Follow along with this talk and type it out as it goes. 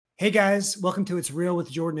Hey guys, welcome to It's Real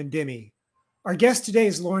with Jordan and Demi. Our guest today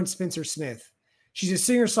is Lauren Spencer Smith. She's a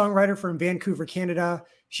singer-songwriter from Vancouver, Canada.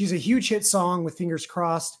 She's a huge hit song with Fingers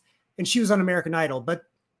Crossed, and she was on American Idol. But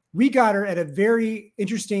we got her at a very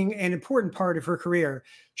interesting and important part of her career.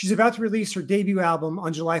 She's about to release her debut album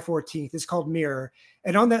on July 14th. It's called Mirror.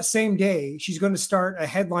 And on that same day, she's going to start a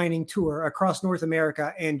headlining tour across North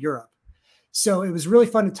America and Europe. So it was really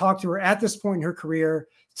fun to talk to her at this point in her career,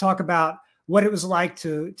 to talk about what it was like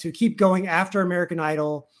to keep going after American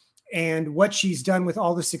Idol and what she's done with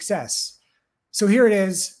all the success. So here it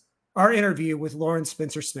is, our interview with Lauren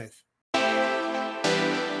Spencer Smith.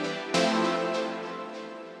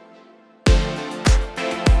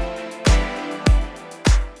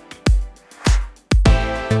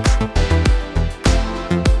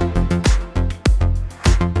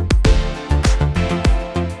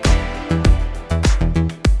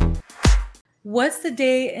 What's the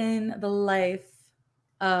day in the life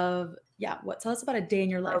of, tell us about a day in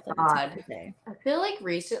your life. Oh, God. I feel like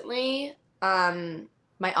recently,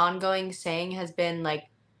 my ongoing saying has been like,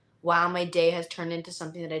 wow, my day has turned into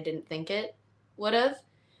something that I didn't think it would have,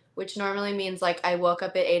 which normally means like I woke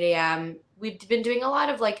up at 8 a.m. We've been doing a lot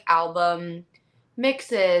of like album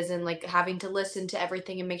mixes and like having to listen to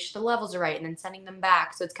everything and make sure the levels are right and then sending them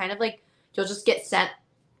back. So it's kind of like you'll just get sent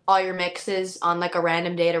all your mixes on like a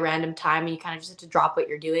random day at a random time, and you kind of just have to drop what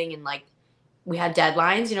you're doing, and like we had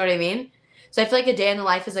deadlines, you know what I mean? So I feel like a day in the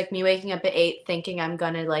life is like me waking up at 8 thinking I'm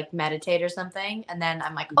gonna like meditate or something, and then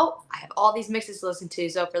I'm like, oh, I have all these mixes to listen to.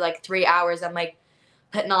 So for like 3 hours I'm like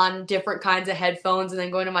putting on different kinds of headphones and then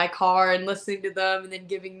going to my car and listening to them and then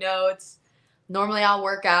giving notes. Normally I'll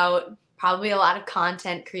work out, probably a lot of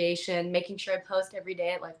content creation, making sure I post every day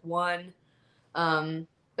at like 1.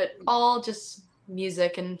 But all just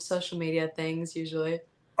music and social media things usually.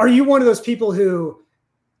 Are you one of those people who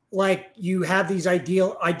like you have these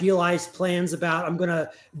idealized plans about I'm going to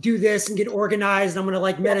do this and get organized, I'm going to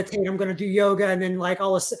like meditate, I'm going to do yoga, and then like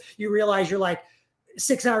all of a sudden you realize you're like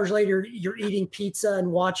 6 hours later you're eating pizza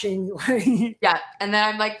and watching Yeah, and then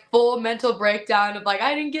I'm like full mental breakdown of like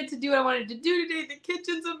I didn't get to do what I wanted to do today, the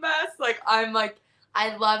kitchen's a mess. Like I'm like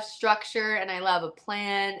I love structure and I love a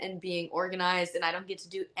plan and being organized, and I don't get to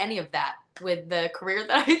do any of that with the career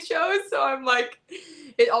that I chose. So I'm like,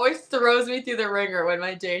 it always throws me through the ringer when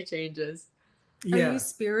my day changes. Yeah. Are you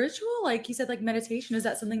spiritual? Like you said, like meditation, is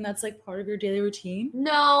that something that's like part of your daily routine?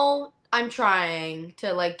 No, I'm trying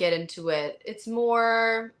to like get into it. It's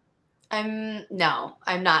more, I'm not.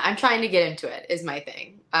 I'm trying to get into it is my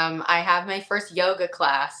thing. I have my first yoga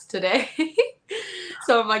class today.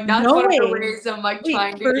 So I'm like, that's one of the ways I'm like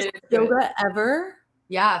trying to get into yoga ever?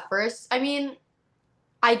 Yeah, first. I mean,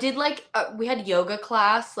 I did like we had yoga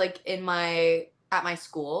class like at my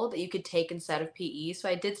school that you could take instead of PE. So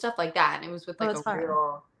I did stuff like that, and it was with like a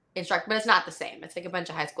real instructor, but it's not the same. It's like a bunch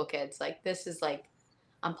of high school kids. Like this is like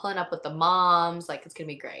I'm pulling up with the moms. Like it's gonna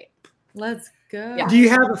be great. Let's go. Yeah. Do you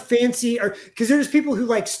have a fancy, or because there's people who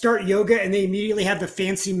like start yoga and they immediately have the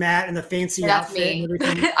fancy mat and the fancy outfit and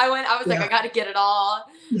everything. I was like, I got to get it all.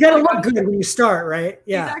 You got to look good when you start, right?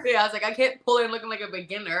 Yeah. Exactly. I was like, I can't pull in looking like a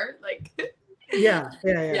beginner. Like. Yeah.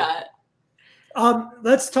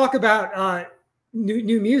 Let's talk about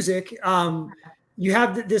new music. You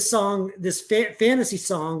have this song, this fantasy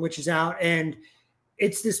song, which is out, and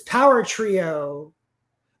it's this power trio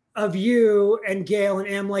of you and Gail and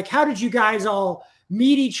Em. Like, how did you guys all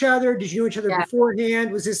meet each other? Did you know each other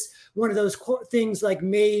beforehand? Was this one of those things like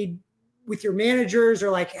made with your managers,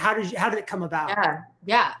 or like how did it come about?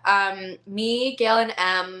 Yeah. Me, Gail, and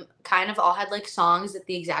Em kind of all had like songs at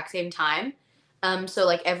the exact same time. So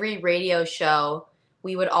like every radio show,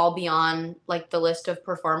 we would all be on like the list of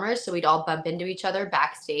performers. So we'd all bump into each other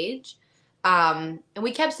backstage. And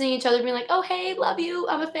we kept seeing each other being like, oh, hey, love you,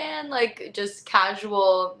 I'm a fan, like just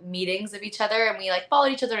casual meetings of each other. And we like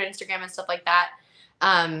followed each other on Instagram and stuff like that.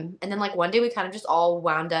 And then like one day we kind of just all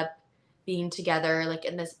wound up being together like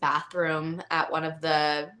in this bathroom at one of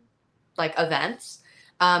the like events.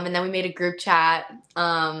 And then we made a group chat.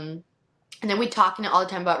 And then we talking all the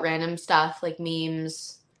time about random stuff like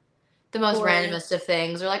memes, the most randomest of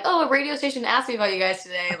things. We're like, oh, a radio station asked me about you guys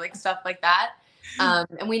today, like stuff like that.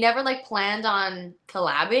 And we never like planned on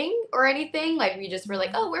collabing or anything. Like we just were like,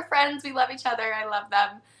 oh, we're friends. We love each other. I love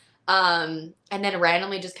them. And then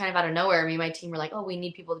randomly just kind of out of nowhere, me and my team were like, oh, we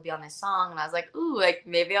need people to be on this song. And I was like, ooh, like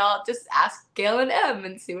maybe I'll just ask Gail and Em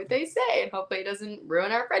and see what they say. And hopefully it doesn't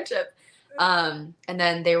ruin our friendship. And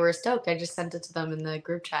then they were stoked. I just sent it to them in the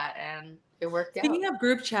group chat and it worked out. Speaking of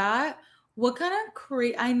group chat, what kind of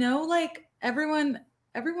I know like everyone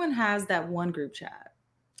has that one group chat.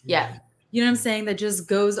 Yeah. you know what I'm saying, that just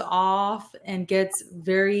goes off and gets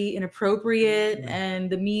very inappropriate, and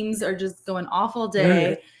the memes are just going off all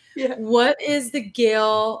day. Yeah. What is the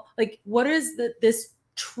Gail, like, what is this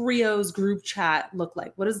trio's group chat look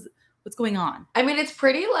like? What's going on? I mean, it's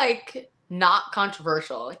pretty like not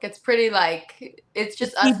controversial. Like it's pretty like it's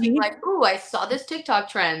just us being like, "Ooh, I saw this TikTok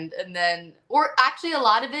trend," and then, or actually, a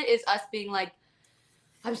lot of it is us being like,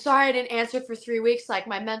 "I'm sorry I didn't answer for 3 weeks. Like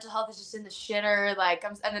my mental health is just in the shitter." Like,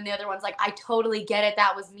 and then the other one's like, "I totally get it.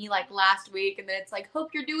 That was me like last week." And then it's like,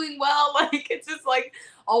 "Hope you're doing well." Like it's just like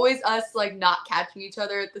always us like not catching each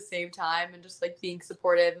other at the same time and just like being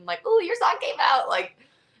supportive and like, "Ooh, your song came out." Like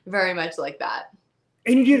very much like that.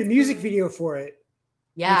 And you did a music video for it.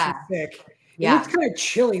 Yeah. Which was sick. Yeah. It looked kind of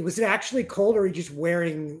chilly. Was it actually cold, or were you just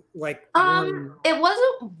wearing like warm? It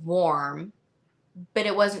wasn't warm, but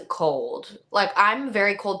it wasn't cold. Like I'm a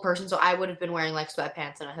very cold person, so I would have been wearing like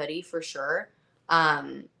sweatpants and a hoodie for sure.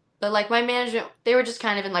 But like my management, they were just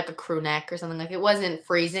kind of in like a crew neck or something. Like it wasn't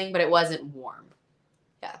freezing, but it wasn't warm.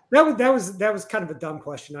 Yeah. That was kind of a dumb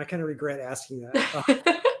question. I kind of regret asking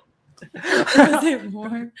that. Was it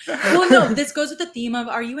warm? Well, no, this goes with the theme of,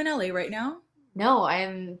 are you in LA right now? No, I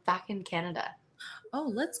am back in Canada. Oh,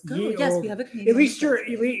 let's go. Yeah, yes, we have a Canadian. At least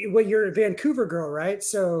you're a Vancouver girl, right?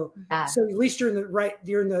 So so at least you're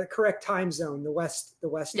in the correct time zone, the west.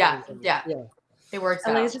 Yeah, time zone. yeah. It works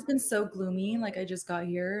out. LA's just been so gloomy. Like I just got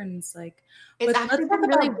here and it's like, it's actually been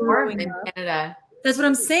really warm in Canada. That's what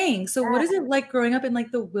I'm saying. So what is it like growing up in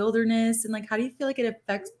like the wilderness, and like how do you feel like it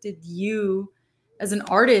affected you as an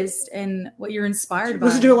artist and what you're inspired by?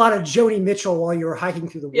 Listen to a lot of Joni Mitchell while you were hiking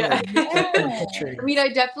through the woods. Yeah. I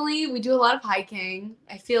mean, we do a lot of hiking.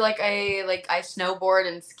 I feel like I snowboard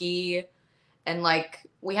and ski, and like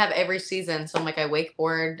we have every season. So I'm like I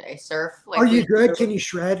wakeboard, I surf. Like, are you good? Can you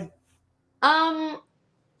shred? I'm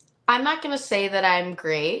not gonna say that I'm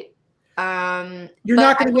great. You're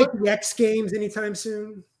not gonna make the X Games anytime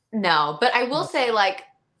soon? No, but I will say like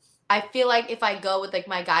I feel like if I go with like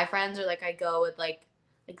my guy friends, or like I go with like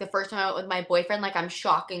the first time I went with my boyfriend, like I'm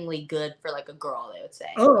shockingly good for like a girl, they would say.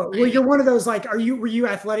 Oh, well, you're one of those like, were you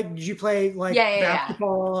athletic? Did you play like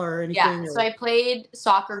basketball or anything? Yeah, so I played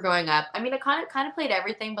soccer growing up. I mean, I kind of played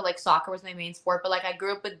everything, but like soccer was my main sport. But like I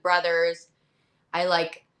grew up with brothers. I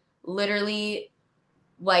like literally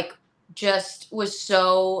like just was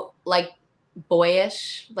so like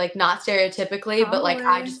boyish, like not stereotypically, but like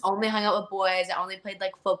I just only hung out with boys. I only played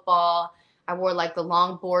like football. I wore like the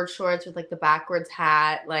long board shorts with like the backwards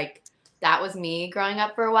hat. Like that was me growing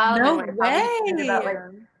up for a while. No and way.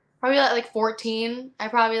 Probably like 14. I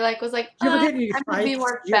probably like was like, did you ever get any I'm fights? be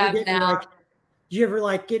more femme now. Did you ever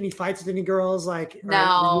like get any fights with any girls? Like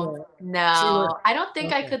no. I don't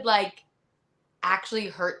think I could like actually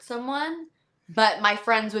hurt someone, but my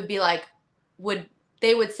friends would be like,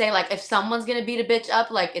 they would say like, if someone's gonna beat a bitch up,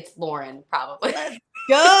 like it's Lauren probably.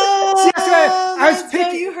 Go!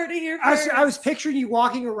 See, you heard it here first. I was picturing you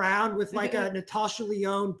walking around with like a Natasha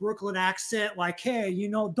Lyonne Brooklyn accent, like, hey,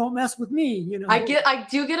 don't mess with me. I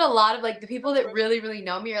do get a lot of like the people that really, really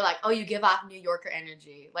know me are like, oh, you give off New Yorker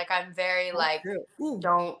energy. Like I'm very like,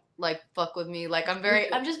 don't like fuck with me. Like I'm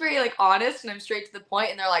just very like honest, and I'm straight to the point,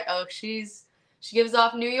 and they're like, oh, she gives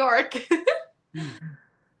off New York.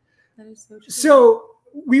 That is so true. So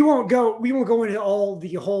we won't go into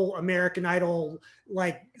the whole American Idol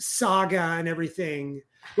like saga and everything.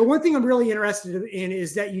 But one thing I'm really interested in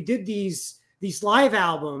is that you did these live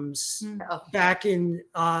albums back in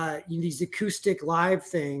these acoustic live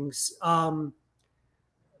things. How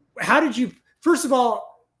did you? First of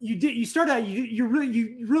all, you started out. You're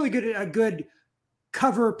really good at a good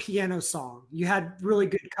cover piano song. You had really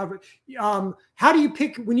good cover. How do you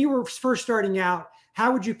pick when you were first starting out?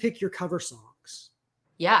 How would you pick your cover songs?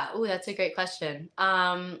 Yeah. Oh, that's a great question.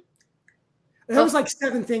 That was like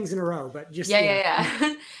 7 things in a row, but just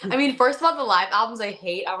yeah. I mean, first of all, the live albums I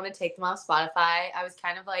hate. I want to take them off Spotify. I was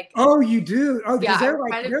kind of like, oh, you do? Oh, because yeah,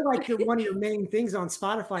 they're like one of your main things on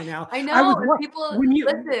Spotify now. I know. People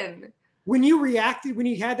listen. When you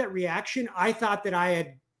had that reaction, I thought that I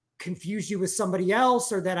had confused you with somebody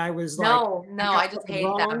else, or that I was like, no, I just hate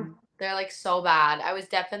them. They're like so bad.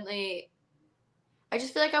 I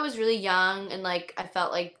just feel like I was really young, and like I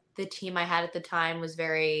felt like the team I had at the time was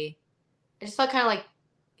I just felt kind of like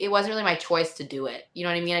it wasn't really my choice to do it. You know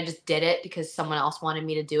what I mean? I just did it because someone else wanted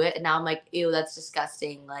me to do it. And now I'm like, ew, that's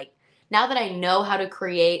disgusting. Like now that I know how to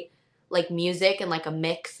create like music and like a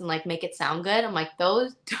mix and like make it sound good, I'm like,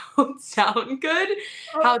 those don't sound good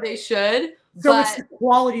how they should. So it's the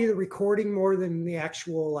quality of the recording more than the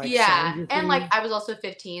actual like. Yeah, and like I was also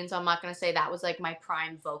 15, so I'm not gonna say that was like my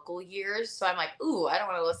prime vocal years. So I'm like, ooh, I don't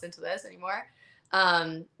want to listen to this anymore.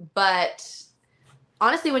 But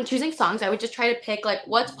honestly, when choosing songs, I would just try to pick like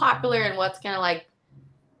what's popular and what's gonna like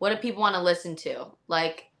what do people want to listen to.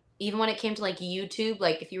 Like even when it came to like YouTube,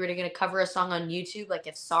 like if you were gonna cover a song on YouTube, like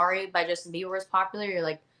if "Sorry" by Justin Bieber was popular, you're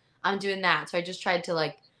like, I'm doing that. So I just tried to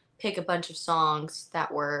like pick a bunch of songs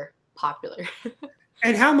that were popular.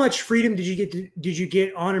 And how much freedom did you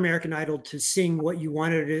get on American Idol to sing what you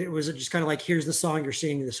wanted? Was it just kind of like, here's the song you're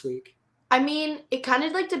singing this week? I mean, it kind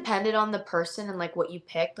of like depended on the person and like what you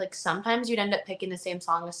picked. Like sometimes you'd end up picking the same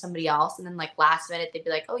song as somebody else, and then like last minute they'd be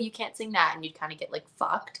like, "Oh, you can't sing that," and you'd kind of get like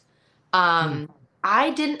fucked.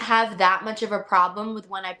 I didn't have that much of a problem with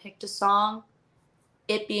when I picked a song,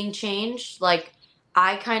 it being changed. Like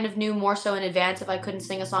I kind of knew more so in advance if I couldn't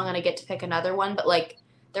sing a song and I get to pick another one. But like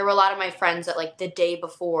there were a lot of my friends that like the day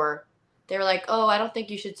before they were like, "Oh, I don't think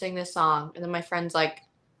you should sing this song," and then my friend's like,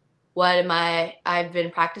 what am I've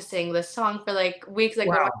been practicing this song for like weeks, like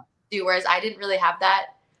what do I do? Whereas I didn't really have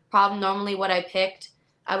that problem. Normally what I picked,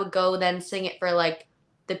 I would go then sing it for like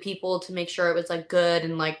the people to make sure it was like good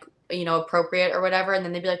and like, you know, appropriate or whatever. And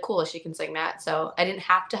then they'd be like, cool, she can sing that. So I didn't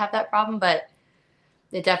have to have that problem, but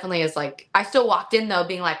it definitely is like, I still walked in though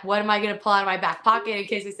being like, what am I going to pull out of my back pocket in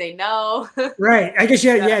case they say no? Right. I guess,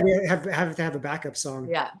 yeah, they have to have a backup song.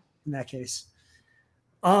 Yeah. In that case.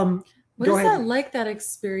 What is that like, that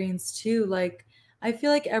experience too? Like, I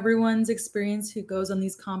feel like everyone's experience who goes on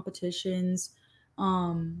these competitions,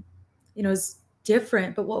 you know, is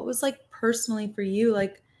different. But what was like personally for you?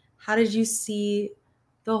 Like, how did you see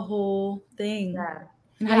the whole thing? Yeah.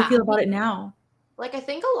 And how do you feel about it now? Like, I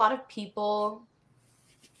think a lot of people,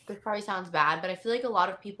 this probably sounds bad, but I feel like a lot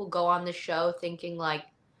of people go on the show thinking like,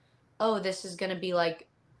 oh, this is going to be like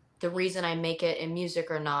the reason I make it in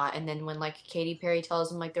music or not. And then when like Katy Perry tells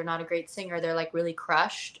them like they're not a great singer, they're like really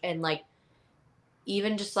crushed. And like,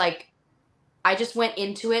 even just like, I just went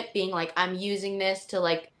into it being like, I'm using this to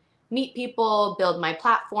like meet people, build my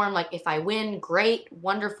platform. Like if I win, great,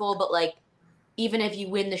 wonderful. But like, even if you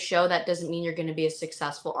win the show, that doesn't mean you're going to be a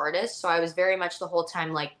successful artist. So I was very much the whole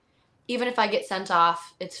time like, even if I get sent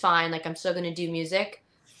off, it's fine. Like I'm still going to do music,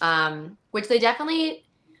 which they definitely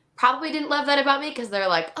probably didn't love that about me because they're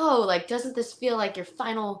like, oh, like, doesn't this feel like your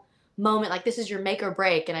final moment? Like this is your make or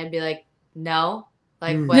break. And I'd be like, no,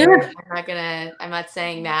 like, I'm not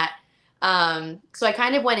saying that. So I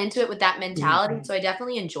kind of went into it with that mentality. So I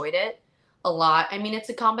definitely enjoyed it a lot. I mean, it's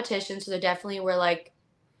a competition. So there definitely were like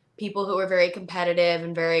people who were very competitive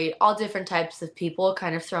and very all different types of people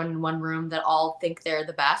kind of thrown in one room that all think they're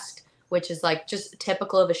the best, which is like just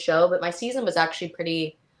typical of a show. But my season was actually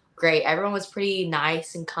pretty great. Everyone was pretty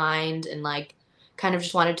nice and kind and like kind of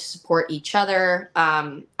just wanted to support each other.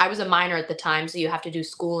 I was a minor at the time, so you have to do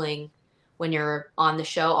schooling when you're on the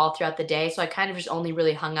show all throughout the day. So I kind of just only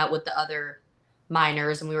really hung out with the other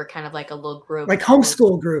minors and we were kind of like a little group. Like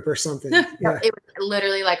homeschool group or something. Yeah. It was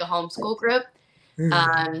literally like a homeschool group.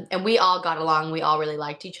 And we all got along. We all really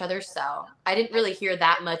liked each other. So I didn't really hear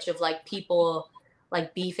that much of like people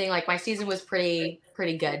like beefing. Like my season was pretty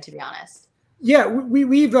good, to be honest. Yeah,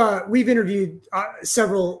 we've interviewed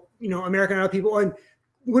several, you know, American Idol people, and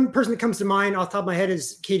one person that comes to mind off the top of my head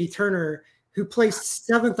is Katie Turner, who placed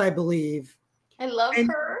 7th, I believe. I love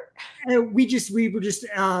her. And we were just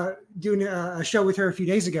doing a show with her a few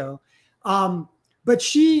days ago. But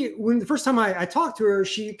when the first time I talked to her,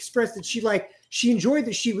 she expressed that she enjoyed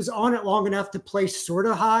that she was on it long enough to place sort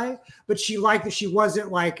of high, but she liked that she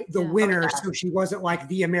wasn't like the winner. So she wasn't like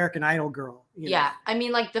the American Idol girl. You know? I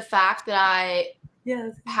mean, like the fact that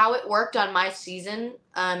how it worked on my season,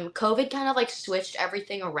 COVID kind of like switched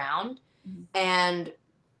everything around. And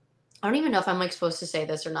I don't even know if I'm like supposed to say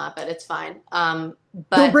this or not, but it's fine. But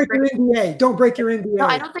don't break your NDA. Don't break your NDA. No,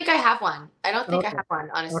 I don't think I have one. I have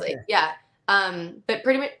one, honestly. Okay. Yeah. But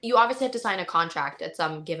pretty much you obviously have to sign a contract at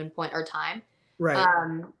some given point or time.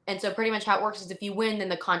 Right. And so pretty much how it works is if you win, then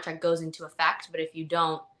the contract goes into effect. But if you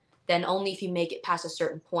don't, then only if you make it past a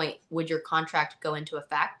certain point would your contract go into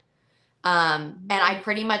effect. And I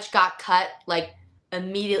pretty much got cut like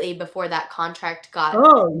immediately before that contract got.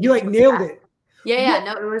 Oh, you like nailed it. Yeah.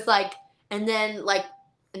 No, it was like, and then like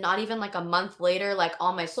not even like a month later, like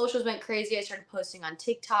all my socials went crazy. I started posting on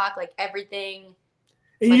TikTok, like everything.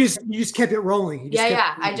 And like, you just kept it rolling.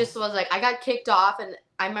 I just was like, I got kicked off, and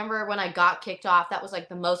I remember when I got kicked off, that was like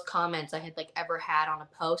the most comments I had like ever had on a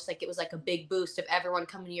post. Like it was like a big boost of everyone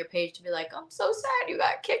coming to your page to be like, I'm so sad you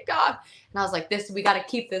got kicked off. And I was like, we got to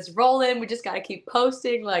keep this rolling. We just got to keep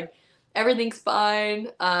posting. Like everything's fine.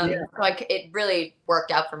 So like it really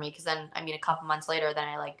worked out for me because then, I mean, a couple months later, then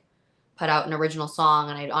I like put out an original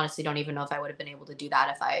song, and I honestly don't even know if I would have been able to do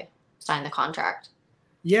that if I signed the contract.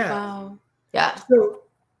 Yeah. Wow. Yeah. So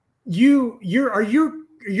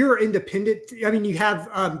you're independent. I mean, you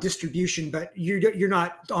have distribution, but you're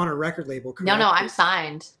not on a record label, correct? No, I'm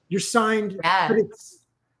signed. You're signed, yeah.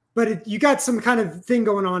 You got some kind of thing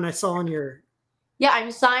going on. I saw on your. Yeah,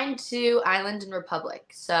 I'm signed to Island and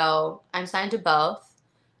Republic, so I'm signed to both.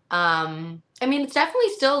 I mean, it's definitely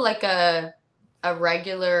still like a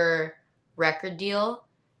regular record deal.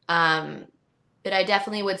 But I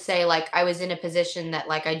definitely would say like I was in a position that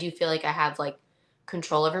like I do feel like I have like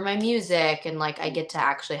control over my music and like I get to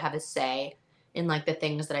actually have a say in like the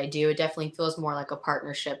things that I do. It definitely feels more like a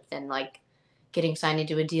partnership than like getting signed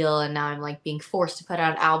into a deal and now I'm like being forced to put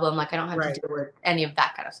out an album. Like I don't have to deal with any of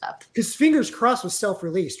that kind of stuff. Because Fingers Crossed was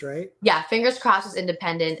self-released, right? Yeah, Fingers Crossed was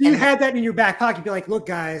independent. You had that in your back pocket. Be like, look,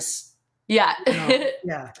 guys. Yeah.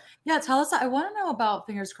 Yeah. Tell us. I want to know about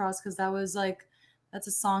Fingers Crossed because that was like, that's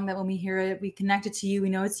a song that when we hear it, we connect it to you. We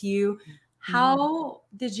know it's you. How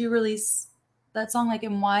did you release that song? Like,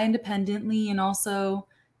 and why independently? And also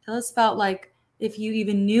tell us about like, if you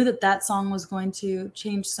even knew that song was going to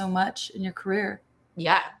change so much in your career.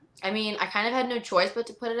 Yeah. I mean, I kind of had no choice but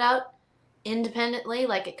to put it out independently.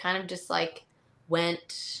 Like it kind of just like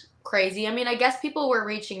went crazy. I mean, I guess people were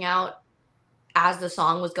reaching out as the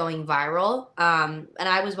song was going viral. And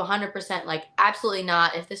I was 100% like, absolutely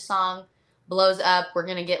not. If this song blows up, we're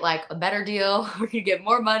going to get like a better deal. We're going to get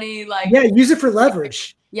more money. Like, yeah, use it for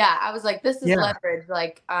leverage. Yeah. I was like, this is leverage.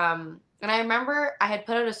 Like, and I remember I had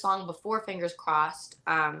put out a song before Fingers Crossed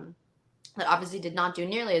that obviously did not do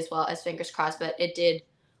nearly as well as Fingers Crossed, but it did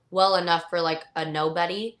well enough for like a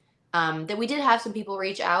nobody that we did have some people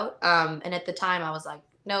reach out. And at the time I was like,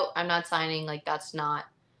 no, I'm not signing. Like that's not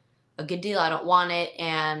a good deal. I don't want it.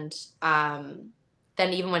 And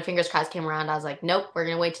then even when Fingers Crossed came around, I was like, nope, we're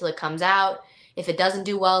going to wait till it comes out. If it doesn't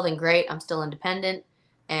do well, then great. I'm still independent.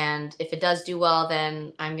 And if it does do well,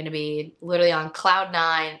 then I'm going to be literally on cloud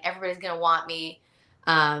 9. Everybody's going to want me.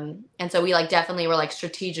 And so we like definitely were like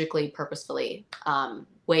strategically, purposefully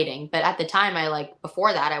waiting. But at the time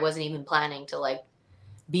before that, I wasn't even planning to like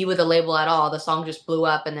be with a label at all. The song just blew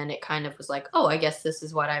up and then it kind of was like, oh, I guess this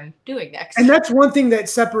is what I'm doing next. And that's one thing that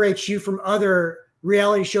separates you from other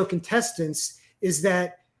reality show contestants is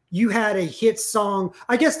that you had a hit song.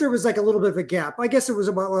 I guess there was like a little bit of a gap. I guess it was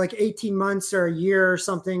about like 18 months or a year or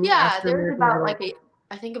something. Yeah, there was about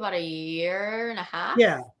I think about a year and a half.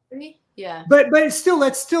 Yeah. Maybe? Yeah. But that's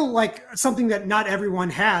still like something that not everyone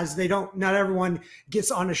has. Not everyone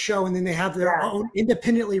gets on a show and then they have their own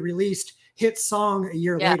independently released hit song a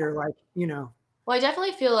year later. Like, you know. Well, I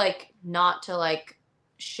definitely feel like not to like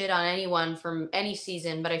shit on anyone from any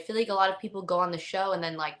season, but I feel like a lot of people go on the show and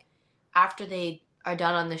then like after they are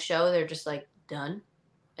done on the show, they're just like done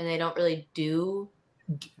and they don't really do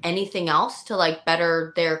anything else to like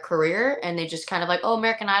better their career. And they just kind of like, oh,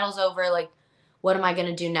 American Idol's over. Like, what am I going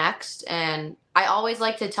to do next? And I always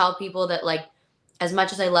like to tell people that like, as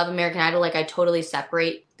much as I love American Idol, like I totally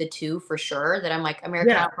separate the two for sure. That I'm like,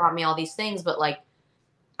 American Idol brought me all these things, but like,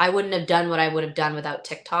 I wouldn't have done what I would have done without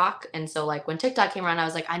TikTok. And so like when TikTok came around, I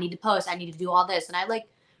was like, I need to post, I need to do all this. And I like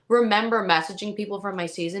remember messaging people from my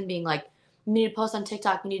season being like, you need to post on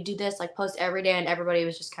TikTok, you need to do this, like post every day. And everybody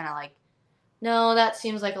was just kind of like, no, that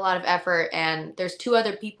seems like a lot of effort. And there's 2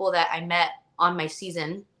 other people that I met on my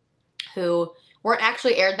season who weren't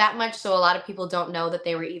actually aired that much. So a lot of people don't know that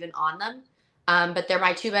they were even on them. But they're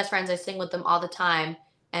my 2 best friends. I sing with them all the time.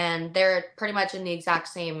 And they're pretty much in the exact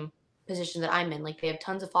same position that I'm in. Like they have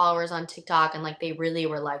tons of followers on TikTok and like they really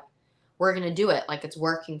were like, we're going to do it. Like it's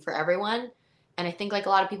working for everyone. And I think like a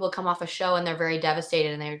lot of people come off a show and they're very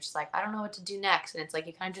devastated and they're just like, I don't know what to do next. And it's like,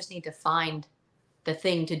 you kind of just need to find the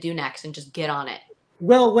thing to do next and just get on it.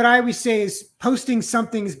 Well, what I always say is posting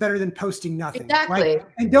something is better than posting nothing. Exactly. Like,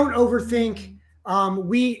 and don't overthink.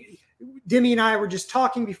 Demi and I were just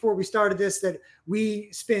talking before we started this that we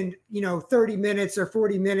spend, 30 minutes or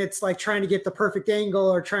 40 minutes like trying to get the perfect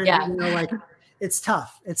angle or trying to, like it's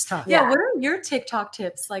tough. It's tough. Yeah. What are your TikTok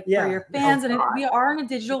tips like for your fans? And we are in a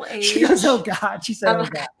digital age. She goes, oh God. She said, oh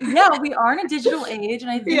God. Yeah, we are in a digital age. And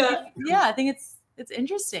I think, I think it's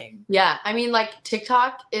interesting. Yeah. I mean, like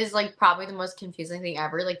TikTok is like probably the most confusing thing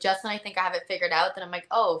ever. Like Justin, I think I have it figured out. Then I'm like,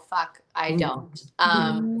 oh, fuck, I don't.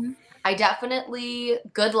 I definitely,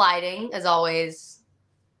 good lighting is always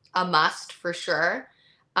a must for sure.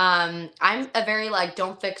 I'm a very like,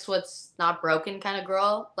 don't fix what's not broken kind of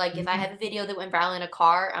girl. Like if I have a video that went viral in a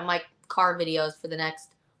car, I'm like car videos for the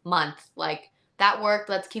next month. Like that worked,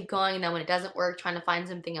 let's keep going. And then when it doesn't work, trying to find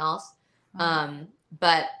something else.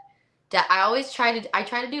 But I try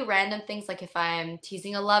to do random things. Like if I'm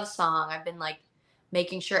teasing a love song, I've been like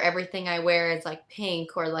making sure everything I wear is like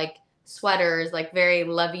pink or like sweaters, like very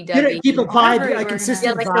lovey-dovey. Keep a vibe, a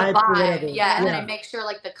consistent like vibe. The vibe. Yeah, and then I make sure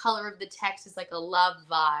like the color of the text is like a love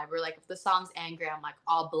vibe, or like if the song's angry, I'm like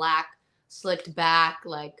all black, slicked back,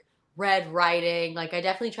 like red writing. Like I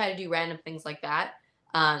definitely try to do random things like that.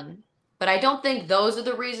 But I don't think those are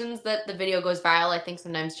the reasons that the video goes viral. I think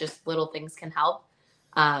sometimes just little things can help.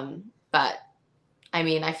 But I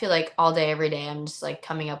mean, I feel like all day, every day, I'm just like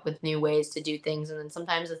coming up with new ways to do things. And then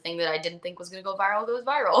sometimes the thing that I didn't think was going to go viral goes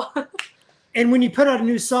viral. And when you put out a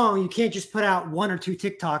new song, you can't just put out 1 or 2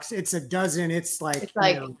 TikToks. It's a dozen. It's like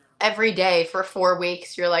every day for 4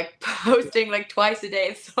 weeks, you're like posting like twice a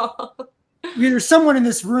day. So there's someone in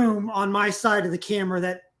this room on my side of the camera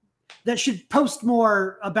that should post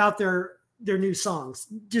more about their new songs.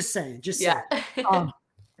 Just saying.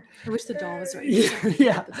 I wish the doll was right.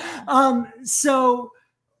 Yeah. So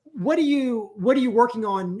what are you working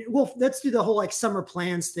on? Well, let's do the whole like summer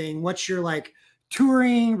plans thing. What's your like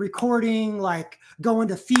touring, recording, like going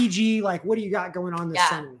to Fiji? Like what do you got going on this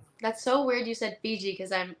summer? That's so weird you said Fiji,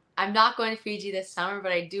 because I'm not going to Fiji this summer,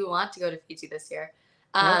 but I do want to go to Fiji this year.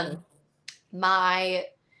 My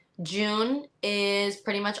June is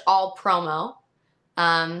pretty much all promo.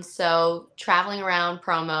 So traveling around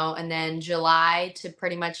promo, and then July to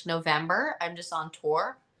pretty much November, I'm just on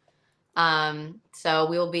tour. So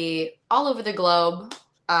we will be all over the globe,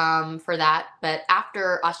 for that. But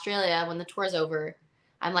after Australia, when the tour's over,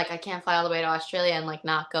 I'm like, I can't fly all the way to Australia and like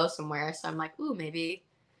not go somewhere. So I'm like, ooh, maybe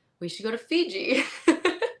we should go to Fiji.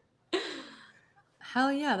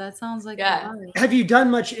 Hell yeah. That sounds like, have you done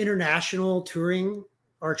much international touring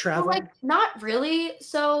or travel? Well, like not really.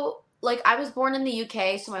 So like I was born in the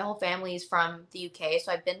UK, so my whole family is from the UK,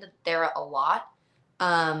 so I've been there a lot.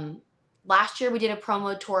 Last year we did a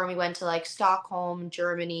promo tour and we went to like Stockholm,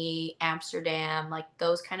 Germany, Amsterdam, like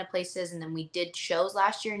those kind of places, and then we did shows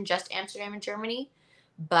last year in just Amsterdam and Germany,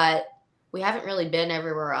 but we haven't really been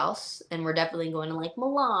everywhere else, and we're definitely going to like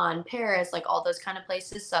Milan, Paris, like all those kind of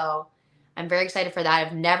places, so I'm very excited for that.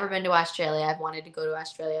 I've never been to Australia. I've wanted to go to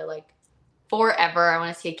Australia like forever. I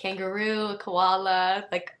want to see a kangaroo, a koala,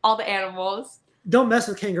 like all the animals. Don't mess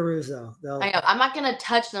with kangaroos though. I know. I'm not gonna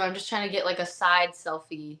touch them. I'm just trying to get like a side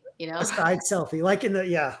selfie, you know? A side selfie, like in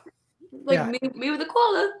the me with a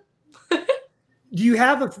koala. Do you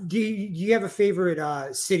have a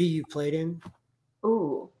favorite city you played in?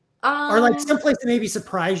 Ooh. Or like someplace that maybe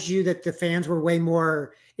surprised you that the fans were way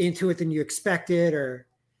more into it than you expected, or?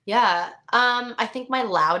 Yeah. I think my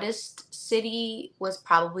loudest city was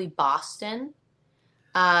probably Boston.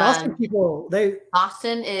 Boston people,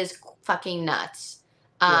 Boston is fucking nuts.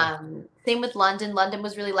 Same with London. London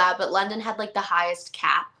was really loud, but London had like the highest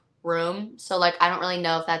cap room. So like I don't really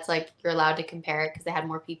know if that's like you're allowed to compare it because they had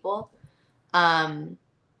more people. I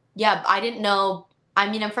didn't know. I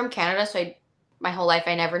mean, I'm from Canada, so my whole life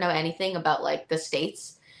I never know anything about like the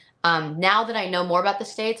States. Now that I know more about the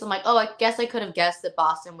States, I'm like, oh, I guess I could have guessed that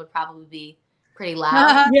Boston would probably be pretty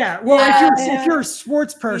loud. If you're a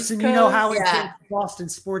sports person, you know how intense Boston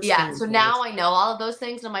sports. So now I know all of those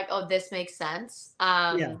things, and I'm like, oh, this makes sense.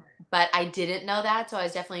 But I didn't know that, so I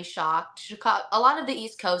was definitely shocked. Chicago, a lot of the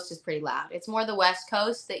East Coast is pretty loud. It's more the West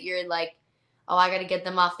Coast that you're like, oh, I got to get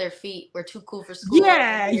them off their feet. We're too cool for school.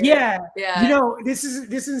 Yeah. You know, this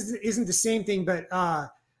isn't the same thing, but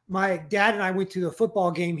my dad and I went to a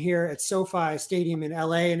football game here at SoFi Stadium in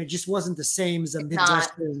LA, and it just wasn't the same as a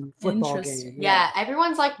Midwestern football game. Yeah,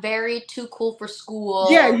 everyone's like very too cool for school.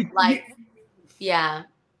 Yeah.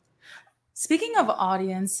 Speaking of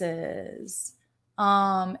audiences,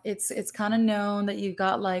 it's kind of known that you've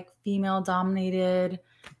got like female dominated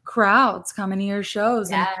crowds coming to your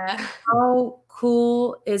shows. Yeah. And how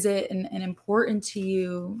cool is it and important to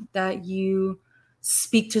you that you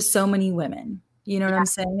speak to so many women? You know what I'm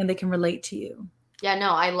saying? And they can relate to you. Yeah, no,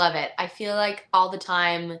 I love it. I feel like all the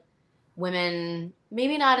time women,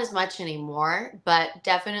 maybe not as much anymore, but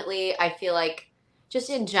definitely I feel like just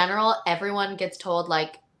in general, everyone gets told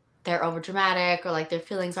like they're overdramatic or like their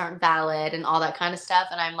feelings aren't valid and all that kind of stuff.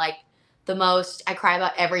 And I'm like I cry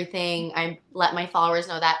about everything. I let my followers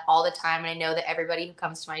know that all the time. And I know that everybody who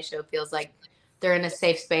comes to my show feels like they're in a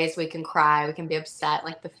safe space. We can cry, we can be upset.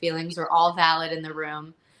 Like the feelings are all valid in the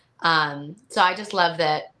room. So I just love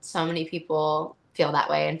that so many people feel that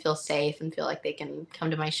way and feel safe and feel like they can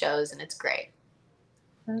come to my shows, and it's great.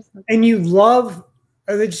 And you love,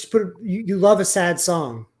 you love a sad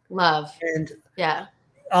song. Love. And yeah.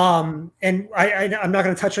 And I'm not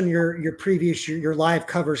going to touch on your previous, your live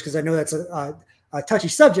covers, because I know that's a touchy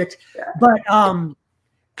subject, but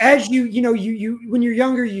as you when you're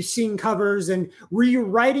younger, you sing covers, and were you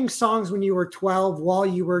writing songs when you were 12 while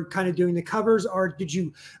you were kind of doing the covers, or did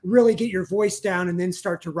you really get your voice down and then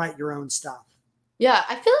start to write your own stuff? Yeah,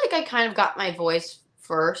 I feel like I kind of got my voice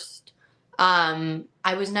first.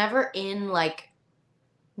 I was never in like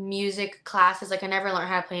music classes. Like I never learned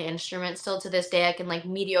how to play an instrument. Still to this day, I can like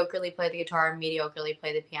mediocrely play the guitar and mediocrely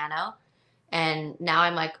play the piano. And now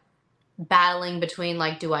I'm like battling between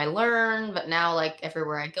like, do I learn? But now like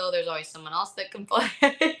everywhere I go, there's always someone else that can play.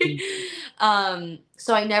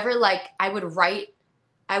 So I never like I would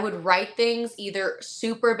write things either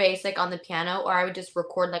super basic on the piano, or I would just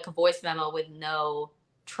record like a voice memo with no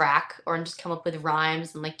track, or just come up with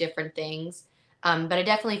rhymes and like different things. But I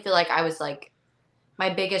definitely feel like I was like my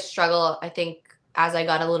biggest struggle, I think, as I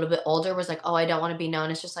got a little bit older was like, oh, I don't want to be known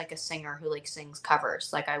as just like a singer who like sings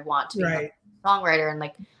covers. Like I want to be a songwriter, and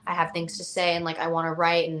like I have things to say, and like I want to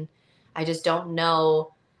write, and I just don't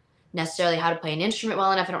know necessarily how to play an instrument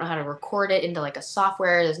well enough. I don't know how to record it into like a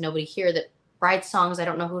software. There's nobody here that writes songs. I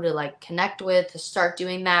don't know who to like connect with to start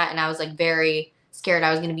doing that. And I was like very scared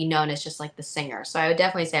I was going to be known as just like the singer. So I would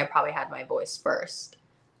definitely say I probably had my voice first.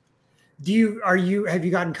 Have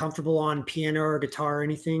you gotten comfortable on piano or guitar or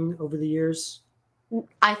anything over the years?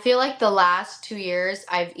 I feel like the last 2 years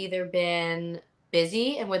I've either been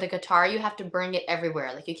busy, and with a guitar you have to bring it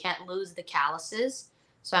everywhere. Like you can't lose the calluses.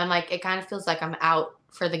 So I'm like, it kind of feels like I'm out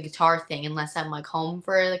for the guitar thing unless I'm like home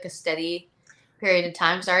for like a steady period of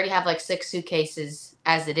time. Because I already have like 6 suitcases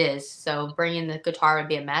as it is. So bringing the guitar would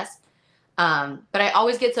be a mess. But I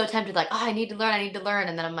always get so tempted, like, oh, I need to learn.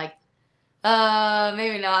 And then I'm like,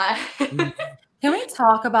 maybe not. Can we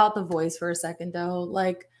talk about the voice for a second though?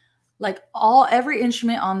 Like every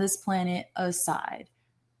instrument on this planet aside,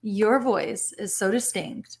 your voice is so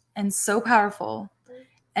distinct and so powerful.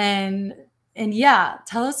 And yeah,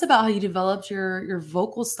 tell us about how you developed your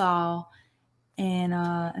vocal style and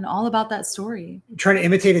all about that story. Trying to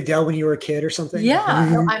imitate Adele when you were a kid or something? Yeah.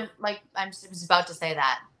 No, I was about to say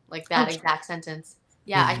that, like that exact sentence.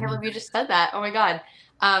 Yeah, I can't believe you just said that. Oh my God.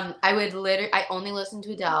 I only listened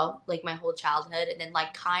to Adele like my whole childhood, and then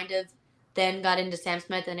like kind of then got into Sam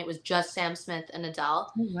Smith, and it was just Sam Smith and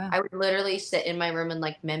Adele. Oh, wow. I would literally sit in my room and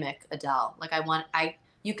like mimic Adele. Like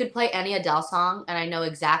you could play any Adele song and I know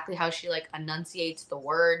exactly how she like enunciates the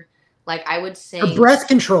word. Like I would sing. Her breath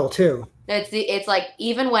control too. It's like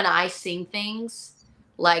even when I sing things,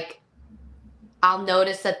 like I'll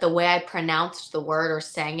notice that the way I pronounced the word or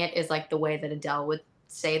sang it is like the way that Adele would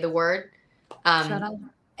say the word. Shut up.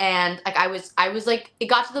 And like I was like, it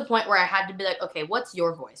got to the point where I had to be like, okay, what's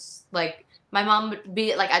your voice? Like my mom would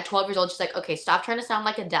be like at 12 years old, she's like, okay, stop trying to sound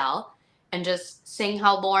like Adele and just sing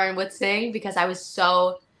how Lauren would sing, because I was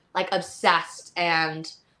so like obsessed,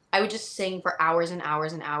 and I would just sing for hours and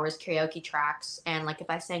hours and hours, karaoke tracks. And like if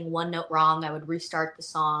I sang one note wrong, I would restart the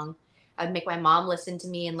song. I would make my mom listen to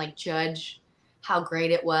me and like judge how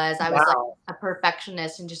great it was. I was like a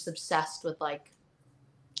perfectionist and just obsessed with like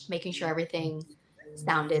making sure everything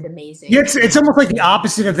sounded amazing. Yeah, it's almost like the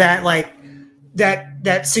opposite of that, like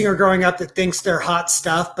that singer growing up that thinks they're hot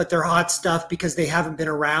stuff, but they're hot stuff because they haven't been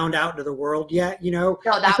around out into the world yet, you know?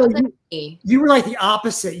 No, that wasn't me. You were like the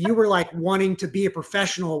opposite. You were like wanting to be a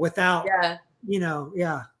professional without, you know,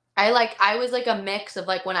 I was like a mix of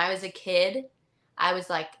like when I was a kid, I was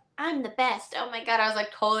like, I'm the best. Oh my God. I was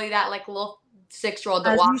like totally that like little 6-year-old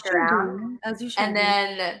that walked around. As you should.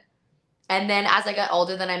 And then as I got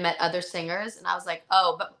older, then I met other singers, and I was like,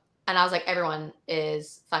 and I was like, everyone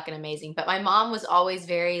is fucking amazing. But my mom was always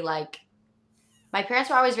very like, my parents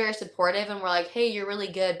were always very supportive and were like, hey, you're really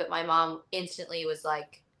good. But my mom instantly was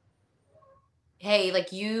like, hey,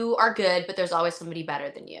 like you are good, but there's always somebody better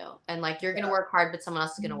than you. And like, you're going to work hard, but someone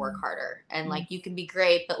else is going to work harder. And like, you can be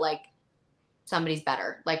great, but like somebody's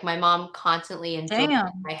better. Like my mom constantly in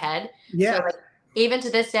my head. Yeah. So, like, even to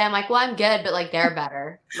this day, I'm like, well, I'm good, but like they're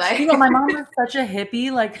better. Like, you know, my mom was such a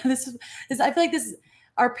hippie. Like this is I feel like this,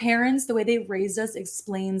 our parents, the way they raised us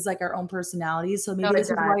explains like our own personalities. So maybe this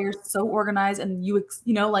is why you're so organized, and you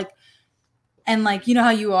know, like, and like, you know how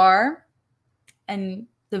you are and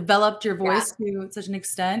developed your voice to such an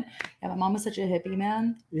extent. Yeah, my mom was such a hippie,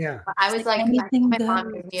 man. Yeah. I was like, my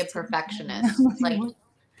mom gave me a perfectionist. Like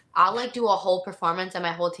I'll like do a whole performance and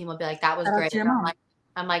my whole team will be like, that was great.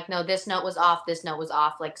 I'm like, no, this note was off. This note was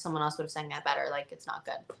off. Like someone else would have sang that better. Like it's not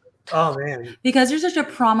good. Oh man. Because you're such a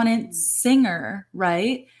prominent singer,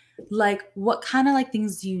 right? Like what kind of like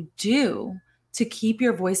things do you do to keep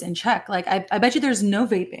your voice in check? Like I bet you there's no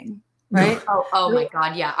vaping, right? Oh my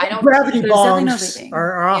God. Yeah. I don't. Gravity bongs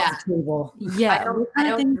are off the table. Yeah. I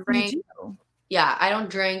don't drink. Yeah. I don't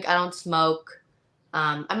drink. I don't smoke.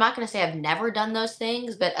 I'm not going to say I've never done those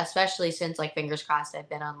things, but especially since like fingers crossed, I've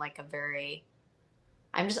been on like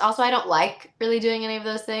I'm just also, I don't like really doing any of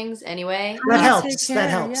those things anyway. That helps. That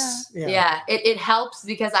helps. Yeah. It helps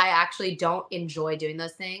because I actually don't enjoy doing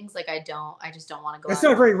those things. Like I just don't want to go That's out.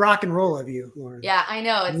 not very rock and roll of you, Lauren. Yeah, I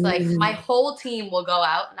know. It's like my whole team will go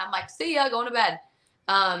out and I'm like, see ya, going to bed.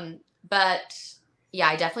 But yeah,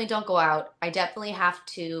 I definitely don't go out. I definitely have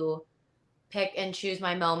to pick and choose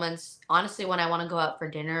my moments. Honestly, when I want to go out for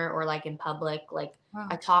dinner or like in public, like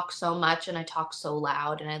I talk so much and I talk so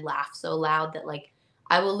loud and I laugh so loud that like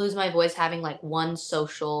I will lose my voice having like one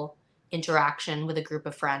social interaction with a group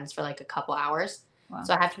of friends for like a couple hours. Wow.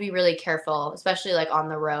 So I have to be really careful, especially like on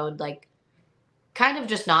the road, like kind of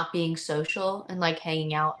just not being social and like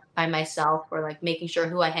hanging out by myself or like making sure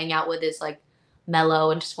who I hang out with is like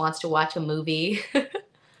mellow and just wants to watch a movie.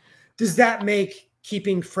 Does that make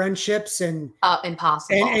keeping friendships and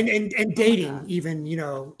impossible and dating even, you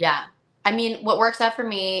know? Yeah. I mean, what works out for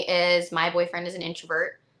me is my boyfriend is an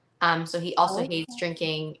introvert. So he also hates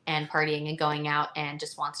drinking and partying and going out and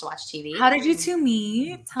just wants to watch TV. How did you two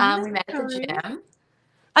meet? We met at the gym.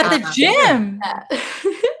 At the gym?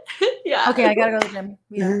 Yeah. Okay, I gotta go to the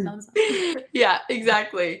gym. Yeah,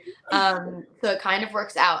 exactly. So it kind of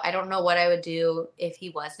works out. I don't know what I would do if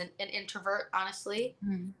he wasn't an introvert, honestly.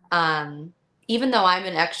 Even though I'm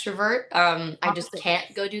an extrovert, I just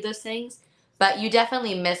can't go do those things. But you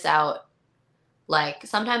definitely miss out. Like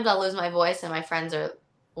sometimes I'll lose my voice and my friends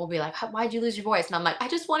will be like, why'd you lose your voice? And I'm like, I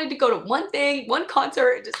just wanted to go to one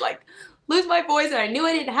concert and just like lose my voice. And I knew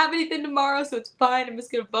I didn't have anything tomorrow, so it's fine. I'm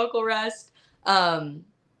just going to vocal rest.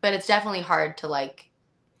 But it's definitely hard to like,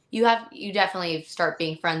 you definitely start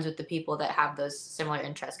being friends with the people that have those similar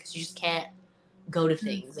interests because you just can't go to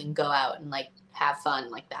things and go out and like have fun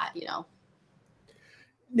like that, you know?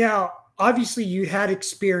 Now, obviously you had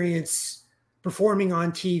experience performing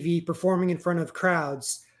on TV, performing in front of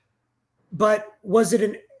crowds, but was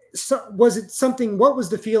it something, what was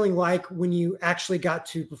the feeling like when you actually got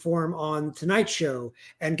to perform on Tonight Show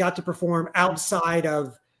and got to perform outside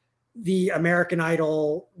of the American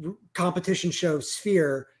Idol competition show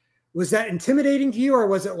sphere? Was that intimidating to you, or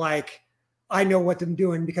was it like, I know what I'm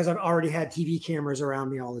doing because I've already had TV cameras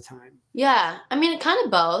around me all the time? Yeah. I mean, kind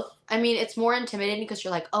of both. I mean, it's more intimidating because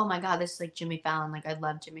you're like, oh my God, this is like Jimmy Fallon. Like, I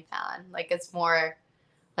love Jimmy Fallon. Like, it's more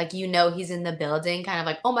like, you know, he's in the building, kind of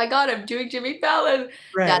like, oh my God, I'm doing Jimmy Fallon.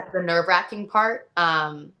 Right. That's the nerve-wracking part.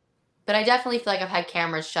 But I definitely feel like I've had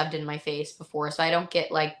cameras shoved in my face before, so I don't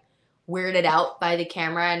get like weirded out by the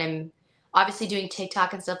camera. And I'm obviously doing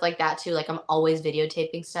TikTok and stuff like that too. Like, I'm always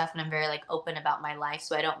videotaping stuff and I'm very like open about my life,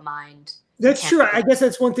 so I don't mind. That's true. I guess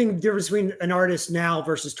that's one thing, the difference between an artist now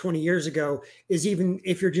versus 20 years ago is even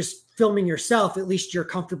if you're just filming yourself, at least you're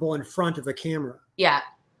comfortable in front of a camera. Yeah.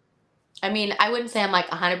 I mean, I wouldn't say I'm like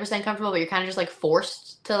 100% comfortable, but you're kind of just like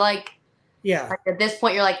forced to like, like at this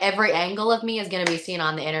point, you're like, every angle of me is going to be seen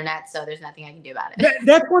on the internet. So there's nothing I can do about it.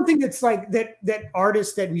 That's one thing that's like that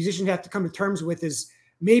artists, that musicians have to come to terms with is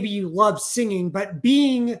maybe you love singing, but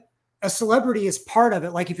being a celebrity is part of it.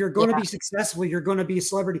 Like if you're going to be successful, you're going to be a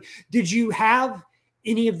celebrity. Did you have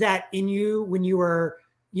any of that in you when you were,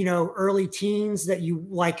 you know, early teens, that you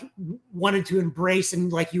like wanted to embrace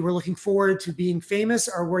and like you were looking forward to being famous,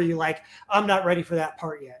 or were you like, I'm not ready for that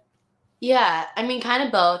part yet? Yeah, I mean, kind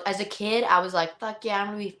of both. As a kid, I was like, fuck yeah, I'm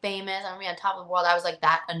gonna be famous. I'm gonna be on top of the world. I was like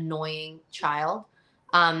that annoying child.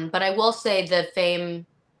 But I will say the fame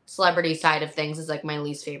celebrity side of things is like my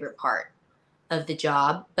least favorite part of the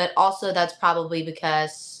job. But also that's probably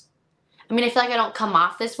because, I mean, I feel like I don't come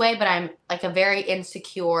off this way, but I'm like a very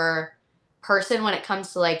insecure person when it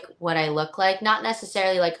comes to like what I look like. Not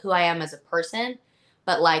necessarily like who I am as a person,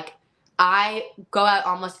 but like I go out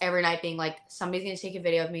almost every night being like, somebody's gonna take a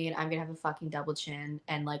video of me and I'm gonna have a fucking double chin.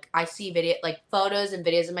 And like I see photos and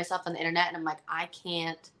videos of myself on the internet and I'm like, I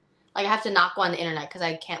can't, like I have to not go on the internet because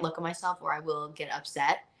I can't look at myself or I will get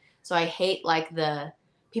upset. So I hate like the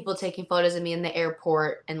people taking photos of me in the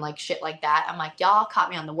airport and like shit like that. I'm like, y'all caught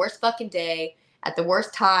me on the worst fucking day at the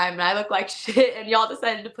worst time and I look like shit and y'all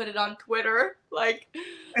decided to put it on Twitter. Like,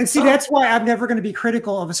 and see, that's why I'm never going to be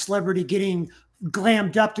critical of a celebrity getting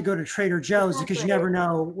glammed up to go to Trader Joe's, because you never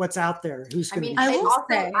know what's out there.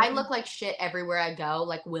 I look like shit everywhere I go,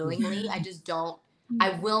 like willingly. I just don't.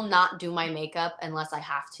 I will not do my makeup unless I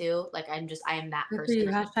have to. Like I am that person.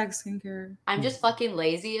 #skincare. I'm just fucking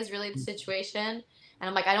lazy is really the situation. And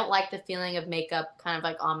I'm like, I don't like the feeling of makeup kind of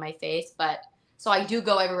like on my face, but so I do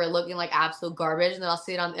go everywhere looking like absolute garbage and then I'll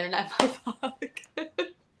see it on the internet.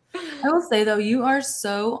 I will say though, you are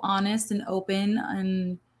so honest and open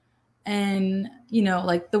and And, you know,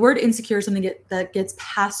 like the word insecure is something that gets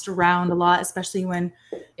passed around a lot, especially when,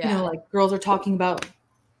 you know, like girls are talking about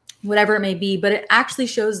whatever it may be, but it actually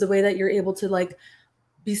shows the way that you're able to like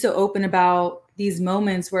be so open about these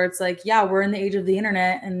moments where it's like, yeah, we're in the age of the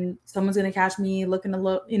internet and someone's going to catch me looking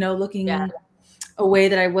a way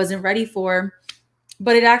that I wasn't ready for.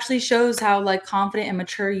 But it actually shows how like confident and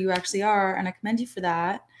mature you actually are. And I commend you for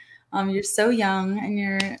that. You're so young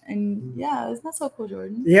and yeah, isn't that so cool,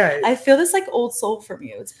 Jordan? Yeah. I feel this like old soul from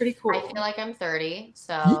you. It's pretty cool. I feel like I'm 30,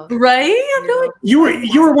 so. Right? I feel like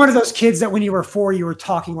you were one of those kids that when you were 4, you were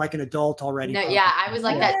talking like an adult already. No, yeah, I was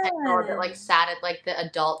like that 10-year-old that like sat at like the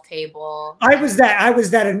adult table. I was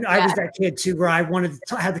that kid too, where I wanted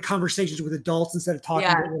to have the conversations with adults instead of talking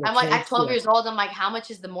to little I'm like, kids. at 12 years old, I'm like, how much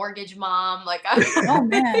is the mortgage, mom? Like, oh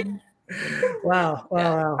man. Wow.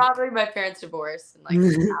 Probably my parents' divorce and like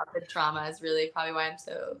childhood trauma is really probably why I'm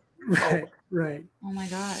so old. Right. Oh my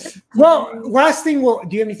god. Well, last thing. Do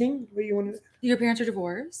you have anything that you want to? Your parents are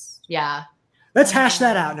divorced? Yeah. Let's hash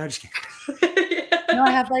that out. No, just kidding. No,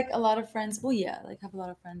 I have like a lot of friends. Well, yeah, like have a lot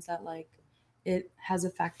of friends that like it has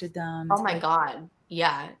affected them. Oh my god.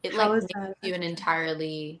 Yeah. It like makes that? you an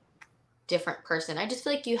entirely different person. I just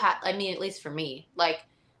feel like I mean, at least for me, like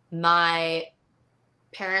my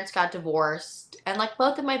parents got divorced and like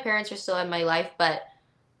both of my parents are still in my life, but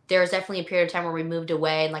there was definitely a period of time where we moved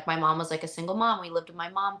away and like my mom was like a single mom. We lived with my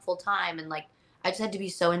mom full time and like I just had to be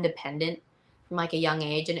so independent from like a young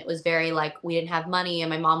age, and it was very like we didn't have money and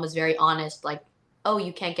my mom was very honest, like, oh,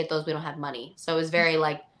 you can't get those, we don't have money. So it was very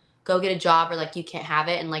like go get a job or like you can't have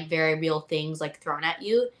it, and like very real things like thrown at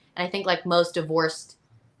you. And I think like most divorced,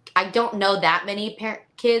 I don't know that many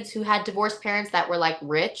kids who had divorced parents that were like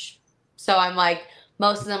rich. So I'm like,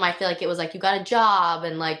 most of them, I feel like it was like you got a job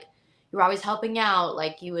and like you were always helping out.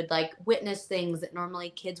 Like you would like witness things that normally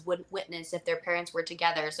kids wouldn't witness if their parents were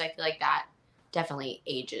together. So I feel like that definitely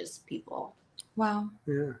ages people. Wow.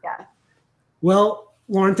 Yeah. Well,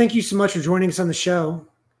 Lauren, thank you so much for joining us on the show.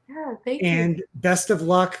 Yeah, thank you. And best of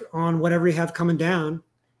luck on whatever you have coming down.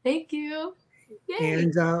 Thank you. Yay.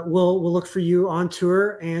 And we'll look for you on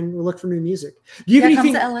tour and we'll look for new music. Do you have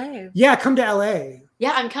anything? Come to LA. Yeah, come to LA.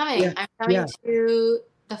 Yeah, I'm coming. Yeah. I'm coming to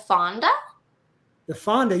the Fonda. The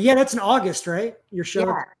Fonda. Yeah, that's in August, right? Your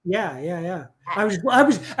show. Yeah. I was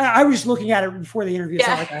just looking at it before the interview. It's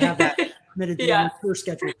not like I have that committed to the tour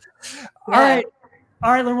schedule. All right,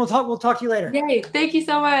 Lauren, we'll talk to you later. Yay. Thank you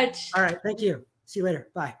so much. All right, thank you. See you later.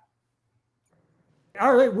 Bye.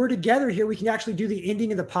 All right, we're together here. We can actually do the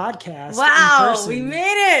ending of the podcast. Wow, we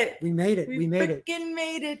made it. We made it. We made it. Freaking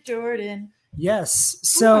made it, Jordan. Yes.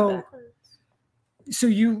 So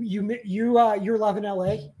you're loving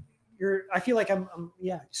LA. I feel like I'm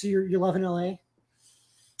So you're loving LA.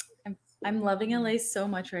 I'm loving LA so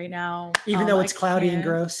much right now. Even though it's cloudy and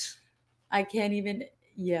gross. I can't even.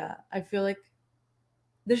 Yeah, I feel like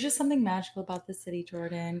there's just something magical about the city,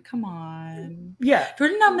 Jordan. Come on. Yeah.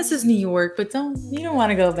 Jordan now misses New York, but you don't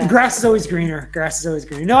want to go back. Grass is always greener.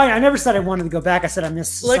 No, I never said I wanted to go back. I said I miss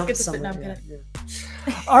something.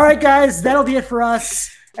 All right, guys, that'll be it for us.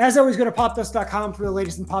 As always, go to popdust.com for the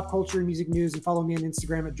latest in pop culture and music news, and follow me on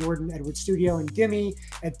Instagram at Jordan Edwards Studio and Dimmy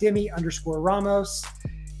at Dimmy_Ramos.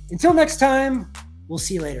 Until next time, we'll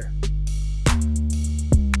see you later.